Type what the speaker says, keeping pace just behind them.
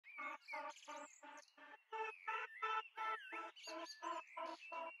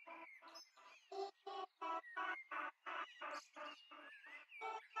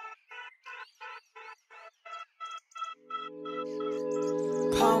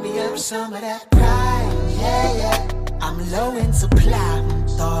Pour me up some of that pride, yeah, yeah. I'm low in supply,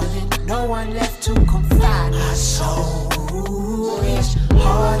 darling, no one left to confide. My soul is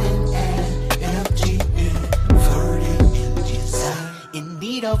hardened and empty, inverted in design, in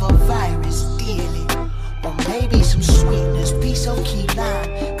need of a virus daily, or maybe some sweetness, piece of key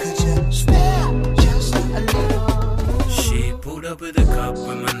lime. Could you spare just a little? She pulled up with a cup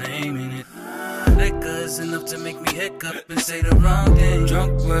with my name in it. Liquor's enough to make me hiccup and say the wrong thing.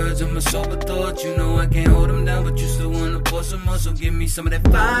 Drunk words on my sober thoughts. You know I can't hold them down, but you still wanna pour some more. So give me some of that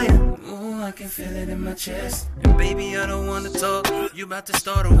fire. Ooh, I can feel it in my chest. And baby, I don't wanna talk. You about to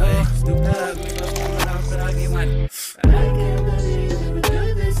start a war. Stupid, I give up on out, but I get my. I can't believe you would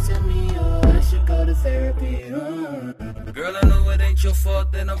do this to me. Oh, I should go to therapy. Girl, I know it ain't your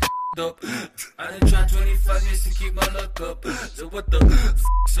fault, then I'm up. I done tried 25 years to keep my luck up. So what the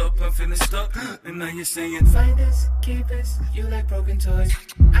f***'s up? I'm feeling stuck. And now you're saying, find us, keep us. You like broken toys.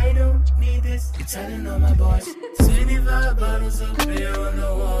 I don't need this. You're telling all my boys. 25 bottles of beer on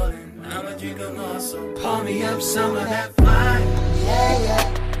the wall, and I'ma drink them all. So pour me up some of that fire. Yeah,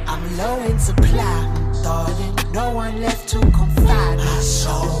 yeah. I'm low in supply, darling. No one left to confide. My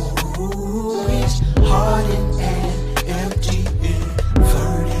soul is hardened and empty,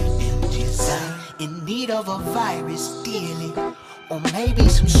 inverted, in need of a virus daily, or maybe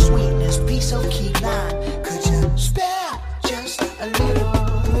some sweetness, piece of key lime. Could you spare just a little?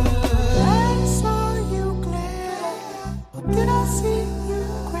 I saw you glare. Did I see you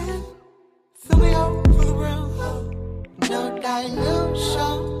grin? Fill me up for the room. No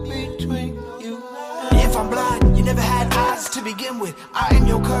dilution between you. If I'm blind, you never had eyes to begin with. I am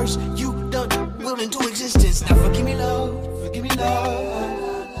your curse. You done willed into existence. Now forgive me, love. Forgive me, love.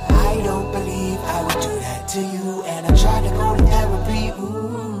 I don't believe I would do that to you, and I tried to go to therapy.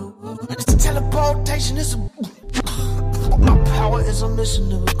 Ooh, it's a teleportation. It's a my power is a mission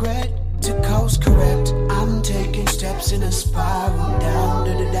to regret. To course correct, I'm taking steps in a spiral down,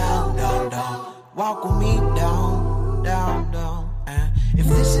 down, down, down. Walk with me down, down, down. If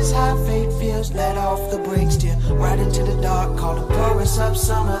this is how fate feels, let off the brakes, dear. Right into the dark, call to pour us up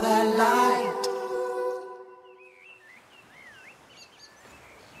some of that light.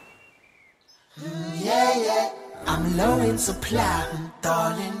 Yeah, yeah, I'm low in supply,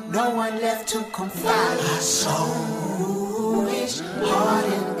 darling, no one left to confide. My soul is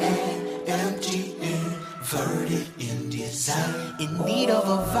hardened and empty, inverted in design, in need of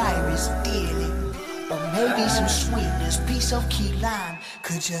a virus daily, or maybe some sweetness, piece of key lime.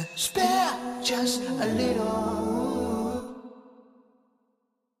 Could you spare just a little?